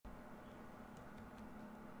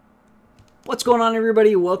What's going on,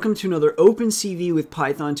 everybody? Welcome to another OpenCV with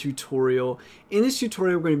Python tutorial. In this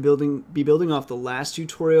tutorial, we're going to be building off the last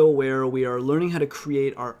tutorial where we are learning how to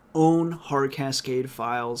create our own Haar Cascade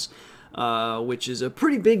files, which is a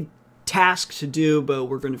pretty big task to do, but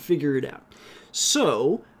we're going to figure it out.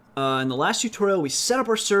 So, in the last tutorial, we set up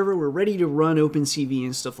our server, we're ready to run OpenCV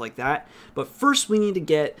and stuff like that, but first we need to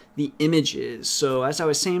get the images. So, as I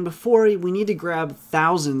was saying before, we need to grab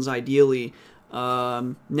thousands, ideally,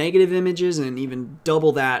 negative images and even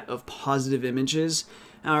double that of positive images.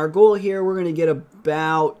 Now our goal here, we're going to get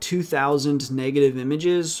about 2,000 negative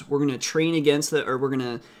images. We're going to train against that, or we're going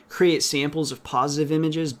to create samples of positive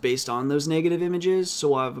images based on those negative images.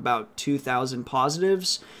 So we'll have about 2,000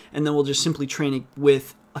 positives, and then we'll just simply train it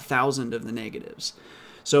with 1,000 of the negatives.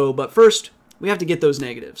 So, but first, we have to get those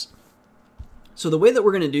negatives. So the way that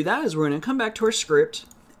we're going to do that is we're going to come back to our script.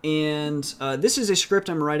 And this is a script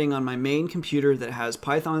I'm writing on my main computer that has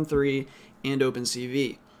Python 3 and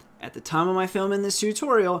OpenCV. At the time of my filming this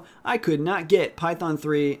tutorial, I could not get Python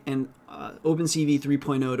 3 and OpenCV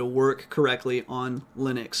 3.0 to work correctly on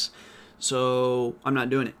Linux. So I'm not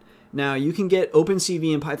doing it. Now you can get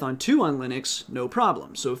OpenCV and Python 2 on Linux, no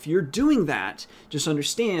problem. So if you're doing that, just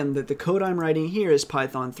understand that the code I'm writing here is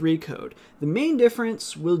Python 3 code. The main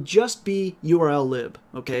difference will just be URL lib,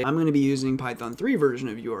 okay? I'm going to be using Python 3 version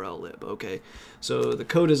of URL lib, okay? So the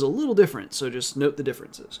code is a little different, so just note the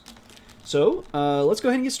differences. So let's go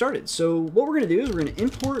ahead and get started. So what we're going to do is we're going to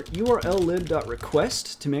import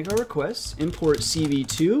urllib.request to make our requests, import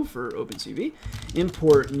cv2 for OpenCV,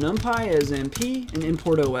 import numpy as np, and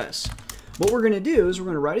import os. What we're going to do is we're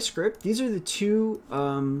going to write a script. These are the two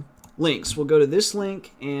links. We'll go to this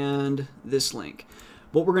link and this link.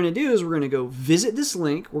 What we're going to do is we're going to go visit this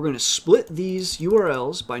link. We're going to split these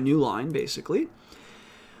URLs by new line, basically.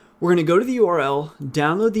 We're going to go to the URL,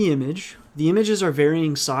 download the image. The images are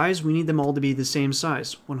varying size. We need them all to be the same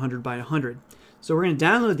size, 100 by 100. So we're going to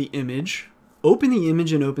download the image, open the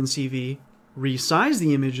image in OpenCV, resize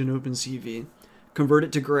the image in OpenCV, convert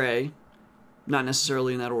it to gray, not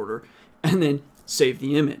necessarily in that order, and then save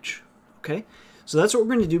the image. Okay? So that's what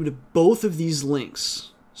we're going to do to both of these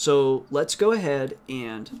links. So let's go ahead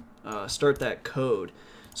and start that code.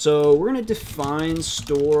 So we're going to define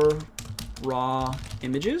store raw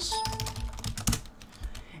images.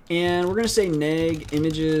 And we're going to say neg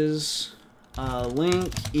images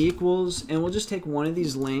link equals, and we'll just take one of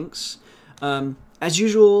these links. As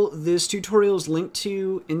usual, this tutorial is linked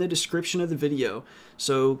to in the description of the video.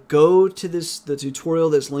 So go to the tutorial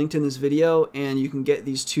that's linked in this video, and you can get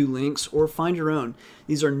these two links or find your own.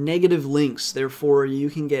 These are negative links, therefore you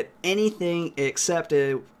can get anything except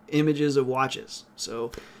images of watches.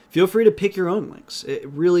 So feel free to pick your own links. It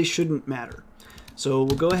really shouldn't matter. So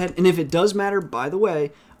we'll go ahead, and if it does matter, by the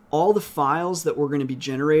way, all the files that we're going to be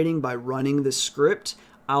generating by running this script,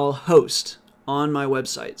 I'll host on my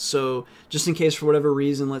website. So just in case for whatever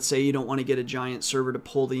reason, let's say you don't want to get a giant server to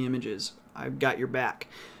pull the images, I've got your back.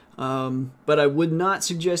 But I would not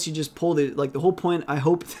suggest you just pull the whole point, I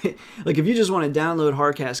hope, that, like if you just want to download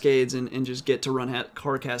Haar Cascades and just get to run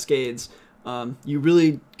Haar Cascades, you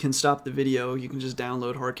really can stop the video. You can just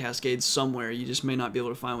download Haar Cascades somewhere. You just may not be able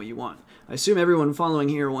to find what you want. I assume everyone following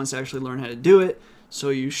here wants to actually learn how to do it, so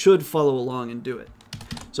you should follow along and do it.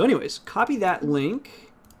 So anyways, copy that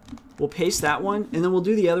link. We'll paste that one, and then we'll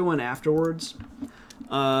do the other one afterwards.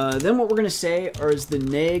 Then what we're going to say is the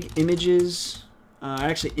neg images,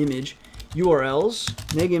 actually image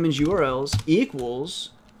URLs, neg image URLs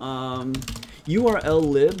equals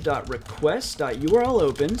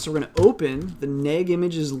urllib.request.url_open. So we're going to open the neg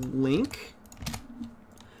images link.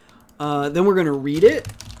 Then we're going to read it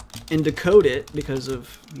and decode it because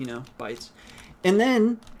of, bytes. And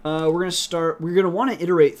then we're going to want to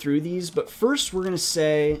iterate through these, but first we're going to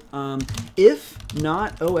say if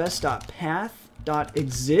not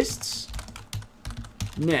os.path.exists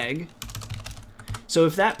neg. So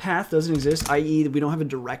if that path doesn't exist, i.e. we don't have a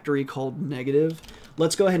directory called negative,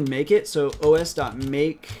 let's go ahead and make it. So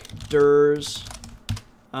os.make_dirs.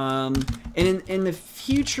 And in the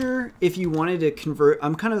future, if you wanted to convert,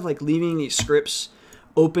 I'm kind of like leaving these scripts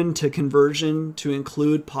open to conversion to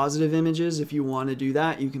include positive images. If you want to do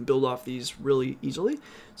that, you can build off these really easily.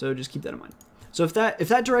 So just keep that in mind. So if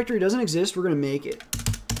that directory doesn't exist, we're going to make it.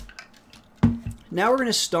 Now we're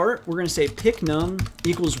going to say pick num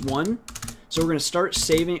equals 1. So we're going to start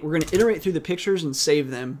saving. We're going to iterate through the pictures and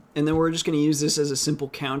save them. And then we're just going to use this as a simple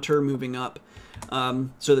counter moving up.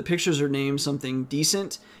 So the pictures are named something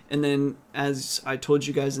decent. And then, as I told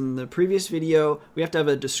you guys in the previous video, we have to have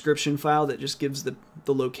a description file that just gives the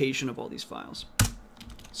location of all these files.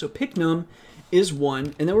 So pick num is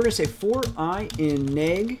 1, and then we're going to say for I in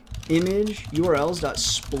neg image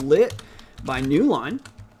urls.split by new line.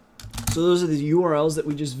 So those are the URLs that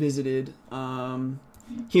we just visited.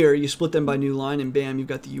 Here, you split them by new line, and bam, you've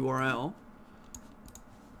got the URL.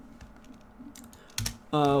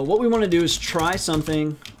 What we want to do is try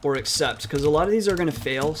something or accept, because a lot of these are going to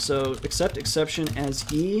fail. So accept exception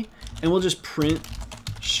as E, and we'll just print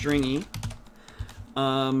string E.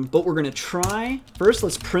 But we're going to try, first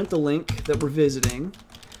let's print the link that we're visiting.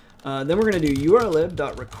 Then we're going to do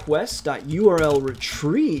urllib.request.url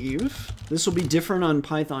retrieve. This will be different on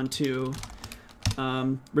Python 2.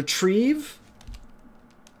 Retrieve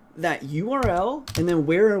that URL, and then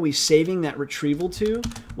where are we saving that retrieval to?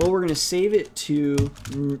 Well, we're going to save it to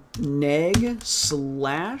neg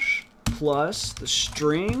slash plus the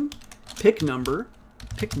string pick number,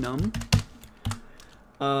 picknum,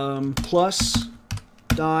 plus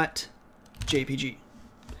dot JPG.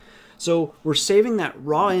 So we're saving that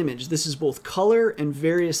raw image. This is both color and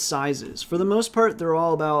various sizes. For the most part, they're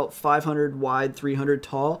all about 500 wide, 300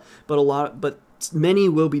 tall, but many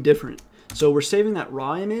will be different. So we're saving that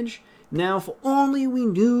raw image. Now, if only we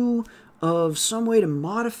knew of some way to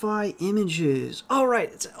modify images. All right,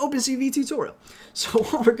 it's an OpenCV tutorial. So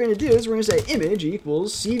what we're going to do is we're going to say image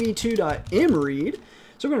equals cv2.imread.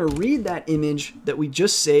 So we're going to read that image that we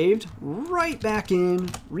just saved right back in,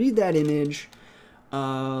 read that image,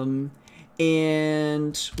 and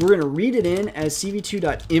we're going to read it in as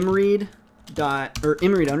cv2.imread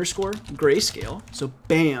imread underscore grayscale. So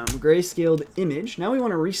bam, grayscaled image. Now we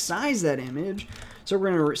want to resize that image. So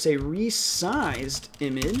we're going to say resized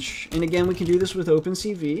image. And again, we can do this with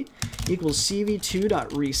OpenCV equals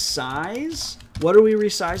cv2.resize. What are we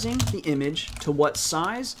resizing? The image to what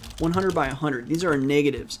size? 100 by 100. These are our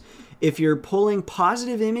negatives. If you're pulling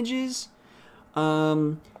positive images,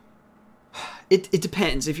 it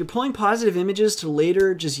depends. If you're pulling positive images to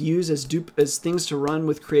later just use as things to run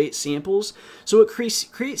with create samples. So what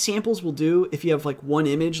create samples will do, if you have like one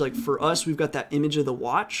image, like for us, we've got that image of the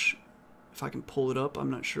watch. If I can pull it up, I'm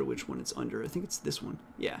not sure which one it's under. I think it's this one.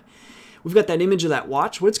 Yeah. We've got that image of that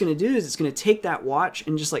watch. What it's going to do is it's going to take that watch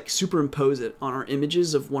and just like superimpose it on our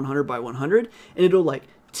images of 100 by 100, and it'll like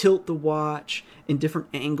tilt the watch in different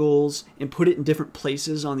angles and put it in different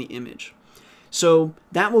places on the image. So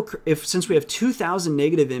that will, since we have 2,000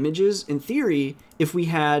 negative images, in theory, if we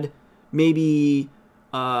had maybe,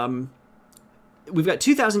 we've got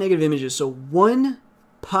 2,000 negative images, so one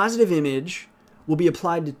positive image will be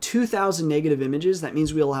applied to 2,000 negative images. That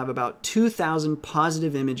means we'll have about 2,000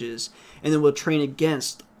 positive images, and then we'll train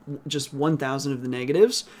against just 1,000 of the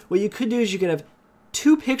negatives. What you could do is you could have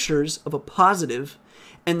 2 pictures of a positive,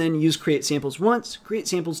 and then use create samples once, create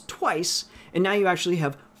samples twice, and now you actually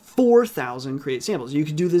have 4,000 create samples. You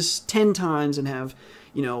could do this 10 times and have,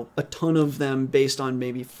 you know, a ton of them based on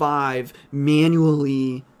maybe 5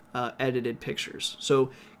 manually edited pictures.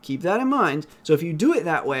 So keep that in mind. So if you do it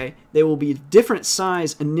that way, they will be different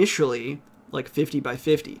size initially, like 50 by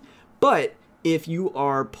 50. But if you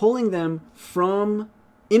are pulling them from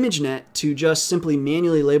ImageNet to just simply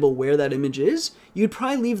manually label where that image is, you'd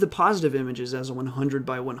probably leave the positive images as a 100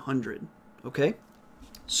 by 100. Okay?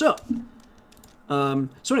 So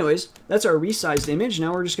anyways, that's our resized image.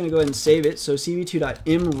 Now we're just going to go ahead and save it. So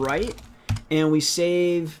cv2.imwrite, and we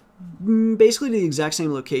save basically to the exact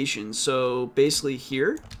same location. So basically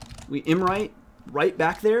here, we imwrite right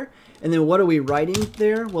back there. And then what are we writing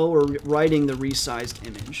there? Well, we're writing the resized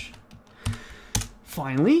image.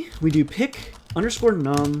 Finally, we do pick underscore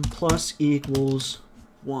num plus equals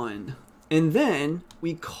 1. And then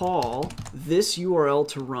we call this URL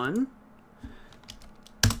to run.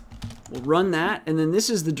 We'll run that, and then this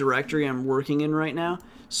is the directory I'm working in right now.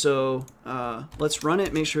 So let's run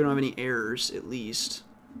it, make sure we don't have any errors at least.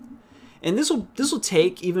 And this will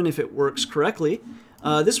take, even if it works correctly,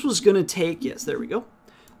 this was going to take, yes, there we go.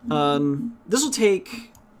 This will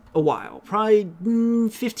take a while, probably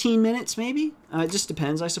 15 minutes maybe. It just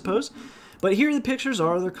depends, I suppose. But here the pictures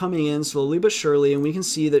are, they're coming in slowly but surely, and we can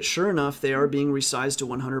see that sure enough, they are being resized to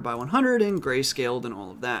 100 by 100 and grayscaled and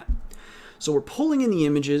all of that. So we're pulling in the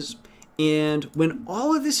images. And when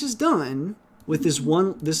all of this is done with this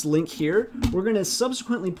link here, we're going to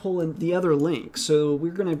subsequently pull in the other link. So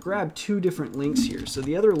we're going to grab 2 different links here. So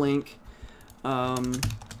the other link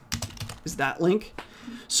is that link.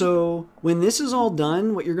 So when this is all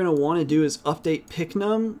done, what you're going to want to do is update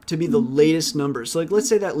picknum to be the latest number. So like, let's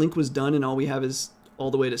say that link was done and all we have is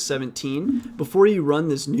all the way to 17. Before you run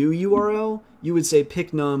this new URL, you would say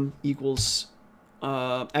picknum equals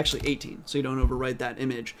actually 18, so you don't overwrite that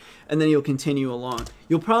image, and then you'll continue along.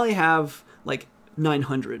 You'll probably have like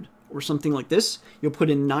 900 or something like this. You'll put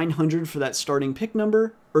in 900 for that starting pick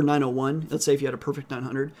number, or 901. Let's say if you had a perfect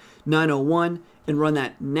 900, 901, and run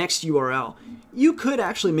that next URL. You could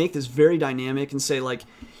actually make this very dynamic and say, like,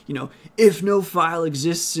 you know, if no file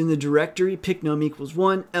exists in the directory, picknum equals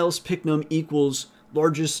 1, else picknum equals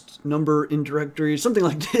largest number in directory, something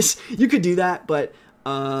like this. You could do that, but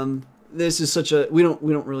this is such a, we don't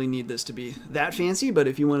really need this to be that fancy, but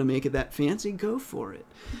if you want to make it that fancy, go for it.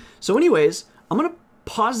 So anyways, I'm going to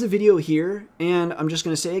pause the video here, and I'm just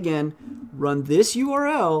going to say again, run this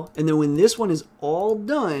URL, and then when this one is all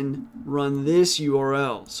done, run this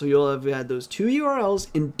URL. So you'll have had those two URLs,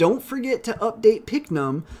 and don't forget to update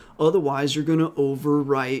picknum, otherwise you're going to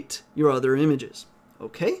overwrite your other images.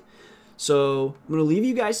 Okay? So I'm going to leave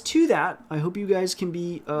you guys to that. I hope you guys can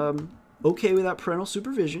be okay with that parental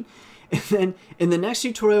supervision. And then in the next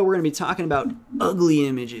tutorial, we're going to be talking about ugly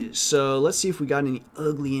images. So let's see if we got any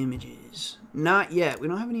ugly images. Not yet. We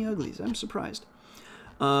don't have any uglies. I'm surprised.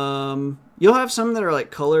 You'll have some that are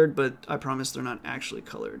like colored, but I promise they're not actually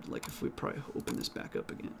colored. Like if we probably open this back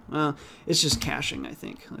up again. Well, it's just caching, I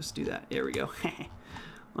think. Let's do that. There we go.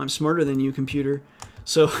 I'm smarter than you, computer.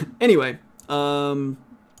 So anyway, yeah.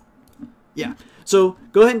 So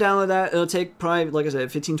go ahead and download that. It'll take probably, like I said,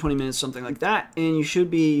 15-20 minutes, something like that, and you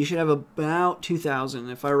should have about 2,000.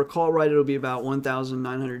 If I recall right, it'll be about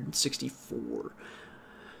 1,964.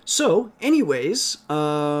 So, anyways,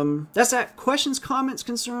 that's that. Questions, comments,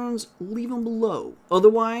 concerns, leave them below.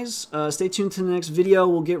 Otherwise, stay tuned to the next video.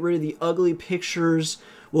 We'll get rid of the ugly pictures.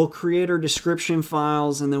 We'll create our description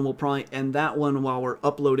files, and then we'll probably end that one while we're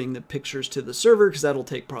uploading the pictures to the server, because that'll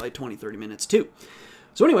take probably 20-30 minutes too.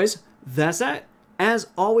 So anyways, that's that. As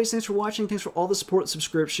always, thanks for watching. Thanks for all the support,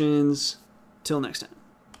 subscriptions. Till next time.